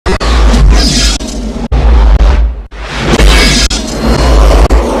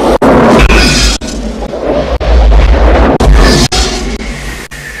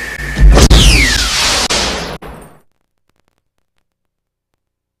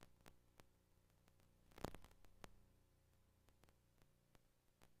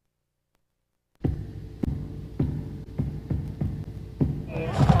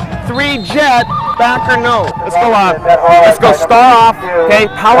3 jet, back or no. Let's go star off, okay,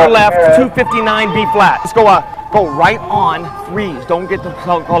 power left, 259 B flat. Let's go right on 3s. Don't get to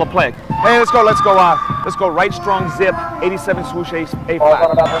call a play. Hey, let's go right strong zip, 87 swoosh A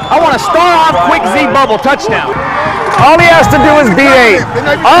flat. I want to star off quick Z bubble touchdown. All he has to do is beat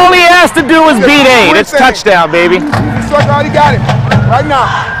 8. All he has to do is beat 8. It's touchdown, baby. He got it. Right now,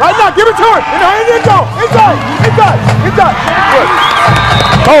 give it to him. Inside. Good.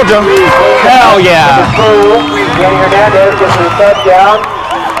 Told you. Hell yeah.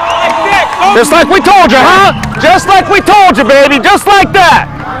 Just like we told you, huh? Just like we told you, baby. Just like that.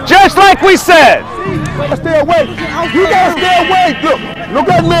 Just like we said. Stay away. You gotta stay away. Look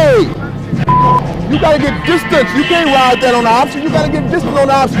at me. You gotta get distance. You can't ride that on the option. You gotta get distance on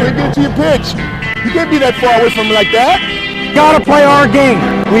the option to get to your pitch. You can't be that far away from me like that. Gotta play our game.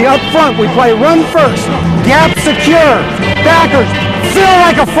 We up front, we play run first. Gap secure. Backers, feel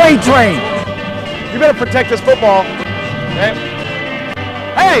like a freight train. You better protect this football. Okay?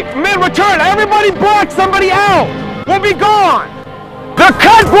 Hey, mid-return, everybody block somebody out. We'll be gone. They're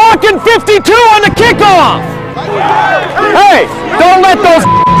cut blocking 52 on the kickoff. Hey, don't let those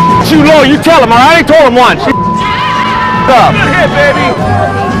too low. You tell them, all right? I told them once. Up.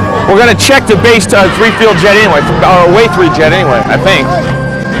 We're going to check the base 3-field jet anyway, or away 3 jet anyway, I think.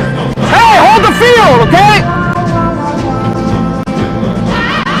 Hey, hold the field, okay?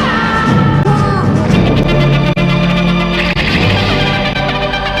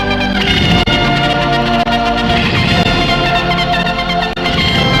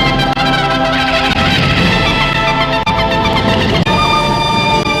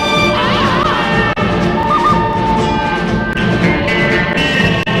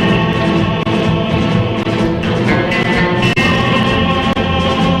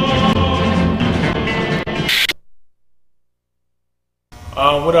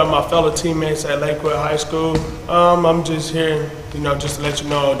 What up, my fellow teammates at Lakewood High School? I'm just here, just to let you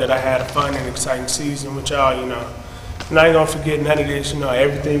know that I had a fun and exciting season with y'all, And I ain't gonna forget none of this,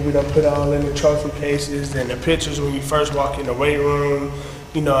 everything we done put all in the trophy cases and the pictures when you first walk in the weight room,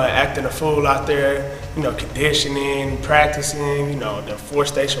 acting a fool out there, conditioning, practicing, the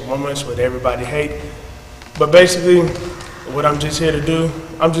 4-station warm-ups what everybody hate. But basically, what I'm just here to do,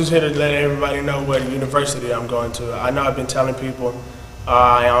 I'm just here to let everybody know what university I'm going to. I know I've been telling people,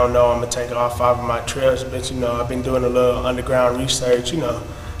 I don't know, I'm going to take all 5 of my trips, but I've been doing a little underground research, doing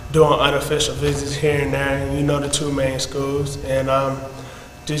unofficial visits here and there, the 2 main schools. And I'm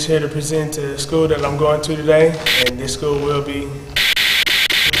just here to present to the school that I'm going to today, and this school will be,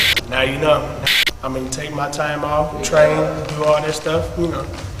 now you know. I'm going to take my time off, train, do all this stuff,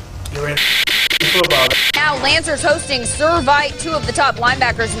 get ready for football. Now Lancers hosting Servite, 2 of the top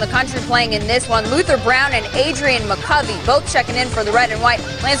linebackers in the country playing in this one. Luther Brown and Adrian McCovey both checking in for the red and white.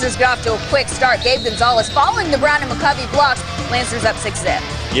 Lancers get off to a quick start. Gabe Gonzalez following the Brown and McCovey blocks. Lancers up 6-zip.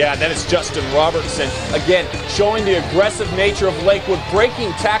 Yeah, and then it's Justin Robertson, again, showing the aggressive nature of Lakewood,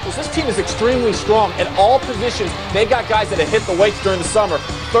 breaking tackles. This team is extremely strong at all positions. They've got guys that have hit the weights during the summer.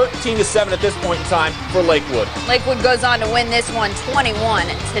 13-7 at this point in time for Lakewood. Lakewood goes on to win this one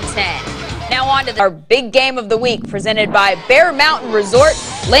 21-10. Now on to our big game of the week, presented by Bear Mountain Resort.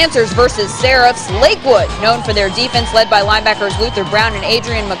 Lancers versus Seraphs. Lakewood, known for their defense, led by linebackers Luther Brown and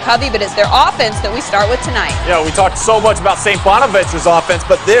Adrian McCovey, but it's their offense that we start with tonight. Yeah, we talked so much about St. Bonaventure's offense,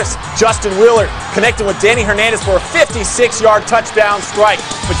 but this, Justin Wheeler connecting with Danny Hernandez for a 56-yard touchdown strike.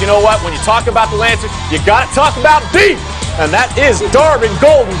 But you know what? When you talk about the Lancers, you got to talk about D. And that is Darvin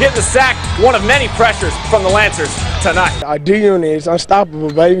Golden getting the sack, one of many pressures from the Lancers tonight. Our D unit is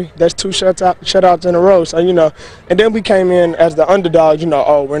unstoppable, baby. That's 2 shutouts in a row. So, and then we came in as the underdog,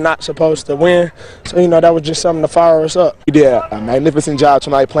 oh, we're not supposed to win. So, that was just something to fire us up. We did a magnificent job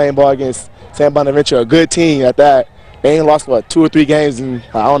tonight playing ball against St. Bonaventure, a good team at that. They ain't lost, 2 or 3 games in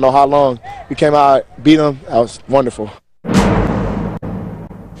I don't know how long. We came out, beat them. That was wonderful.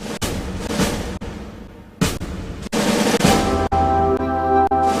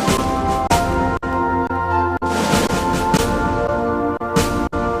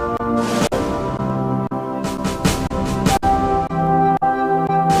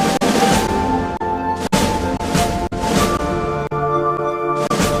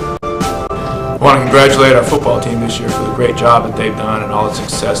 I want to congratulate our football team this year for the great job that they've done and all the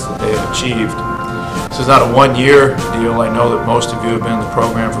success that they have achieved. This is not a 1-year deal. I know that most of you have been in the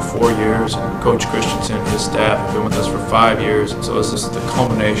program for 4 years, and Coach Christensen and his staff have been with us for 5 years, and so this is the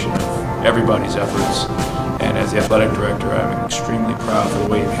culmination of everybody's efforts. And as the athletic director, I'm extremely proud for the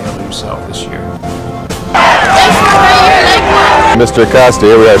way he handled himself this year. Mr. Acosta,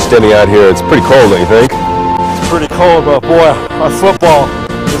 here we are standing out here. It's pretty cold, don't you think? It's pretty cold, but boy, our football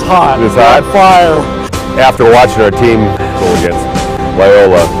is hot. It was hot. On fire. After watching our team go against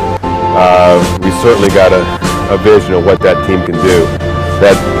Loyola, we certainly got a vision of what that team can do.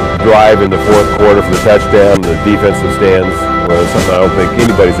 That drive in the fourth quarter for the touchdown, the defensive stands, was something I don't think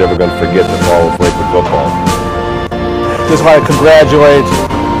anybody's ever going to forget that follows Lakewood football. Just want to congratulate,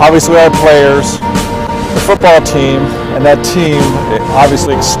 obviously, our players, the football team, and that team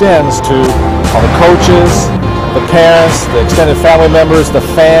obviously extends to all the coaches, the parents, the extended family members, the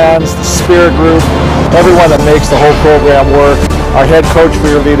fans, the spirit group, everyone that makes the whole program work, our head coach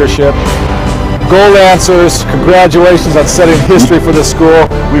for your leadership. Goal Lancers, congratulations on setting history for the school.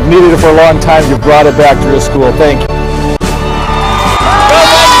 We've needed it for a long time. You've brought it back to your school. Thank you.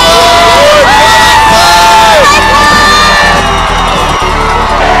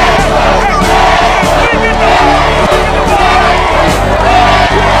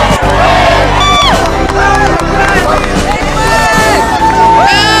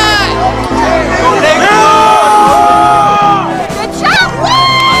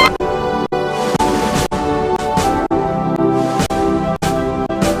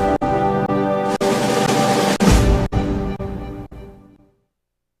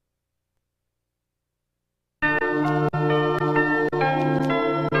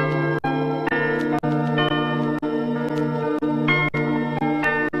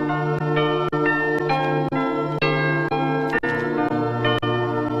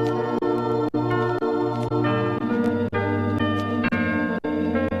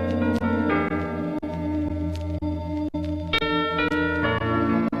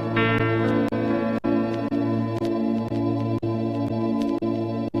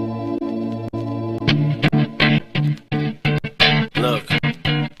 Look,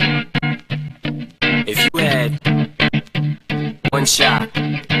 if you had one shot,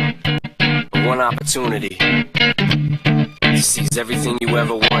 one opportunity to seize everything you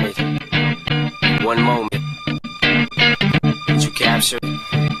ever wanted in one moment, would you capture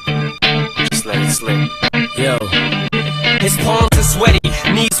it? Just let it slip. Yo. His palms are sweaty,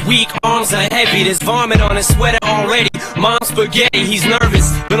 knees weak, arms are heavy. There's vomit on his sweater already. Mom's spaghetti, he's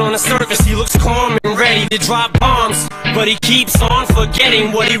nervous, but on the surface he looks calm and ready to drop bombs. But he keeps on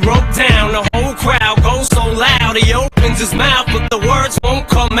forgetting what he wrote down. The whole crowd goes so loud, he opens his mouth, but the words won't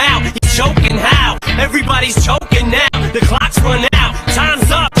come out. He's choking how? Everybody's choking now. The clock's run out, time's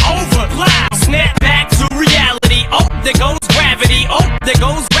up, over, loud. Snap back to reality. Oh, there goes gravity. Oh, there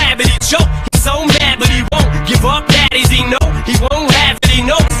goes gravity. Choke, he's so mad, but he won't give up. Daddies, he know he won't have it. He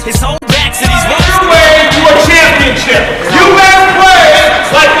knows his whole back to these ropes. Your way to a championship. You better play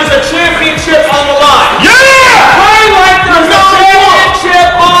like there's a championship on the line. Yeah! Play like there's a championship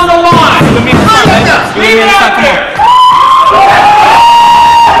on the line. Leave it out there.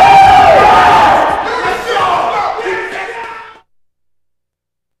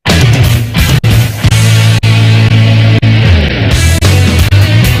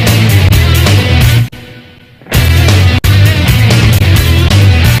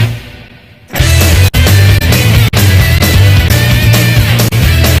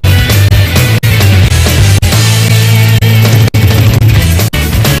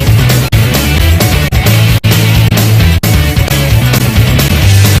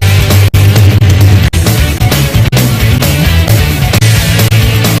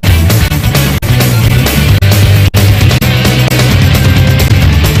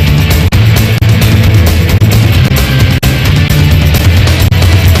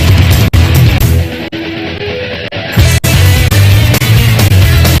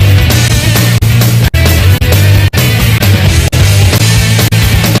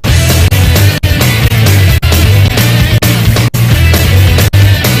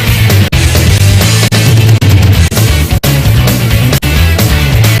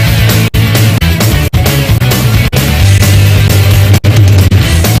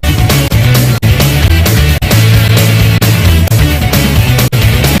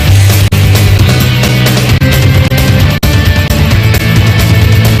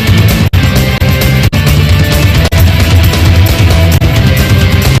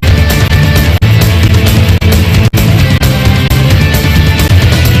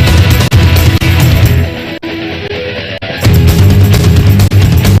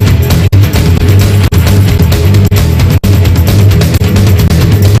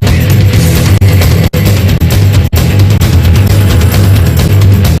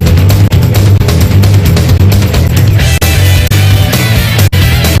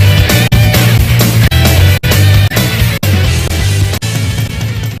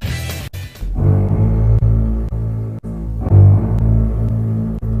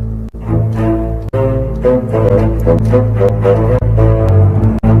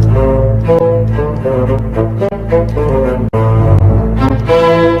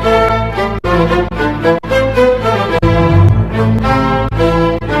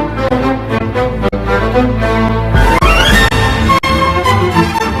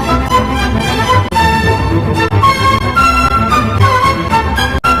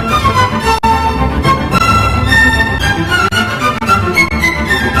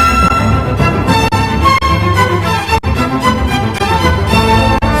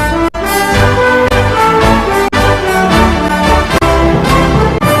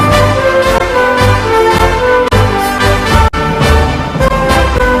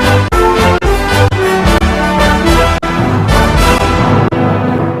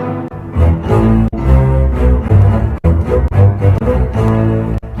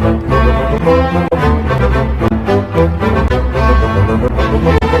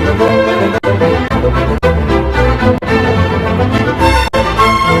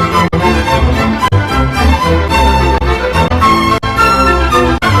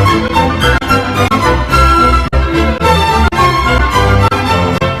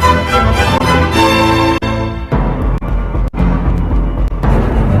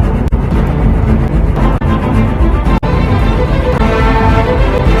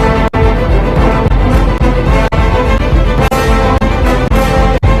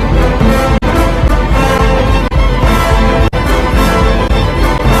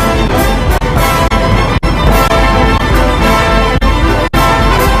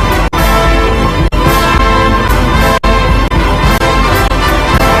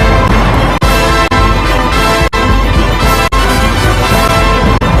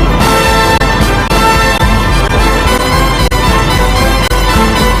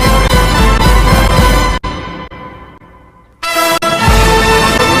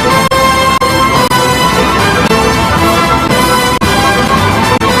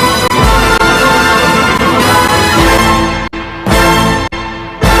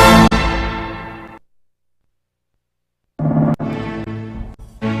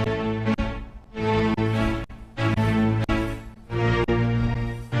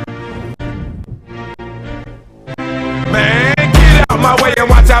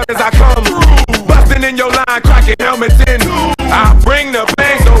 in your line, cracking helmets in. I bring the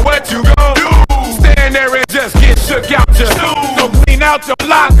bang, so what you gon' do? Stand there and just get shook out ya. So clean out your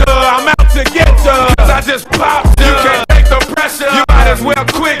locker, I'm out to get ya. Cause I just popped ya. You can't take the pressure. You might as well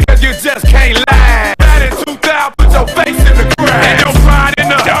quit, cause you just can't lie. That in 2000, put your face in the grass. And your pride in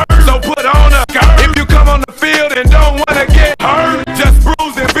the dirt, so put on a skirt. If you come on the field and don't wanna get hurt, just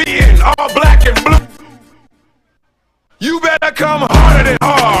bruise and beaten, all black and blue. You better come harder than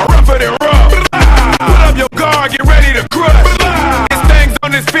hard, rougher than rough. Put up your guard, get ready to crush. There's things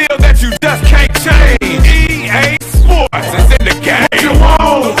on this field that you just can't change. EA Sports is in the game. What you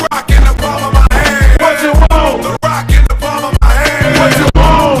want? The rock in the palm of my hand. What you want? The rock in the palm of my hand. What you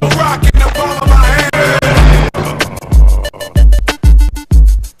want? The rock in the palm of my hand.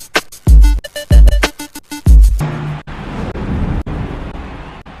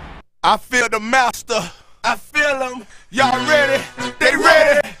 I feel the master. I feel them. Y'all ready? They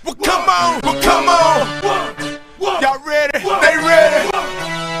ready? Well, come on. Well, come on. Y'all ready? They ready?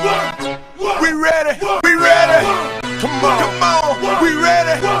 We ready? We ready? Come on. Come on. We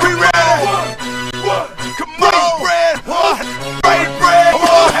ready? We ready? Come on. Bread. Break bread.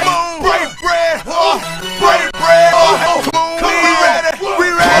 Break bread. Break bread. Come on. We ready? We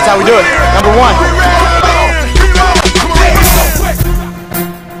ready? That's how we do it. Number one. We ready? Come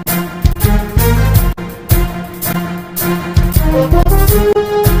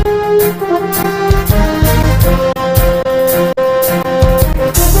on.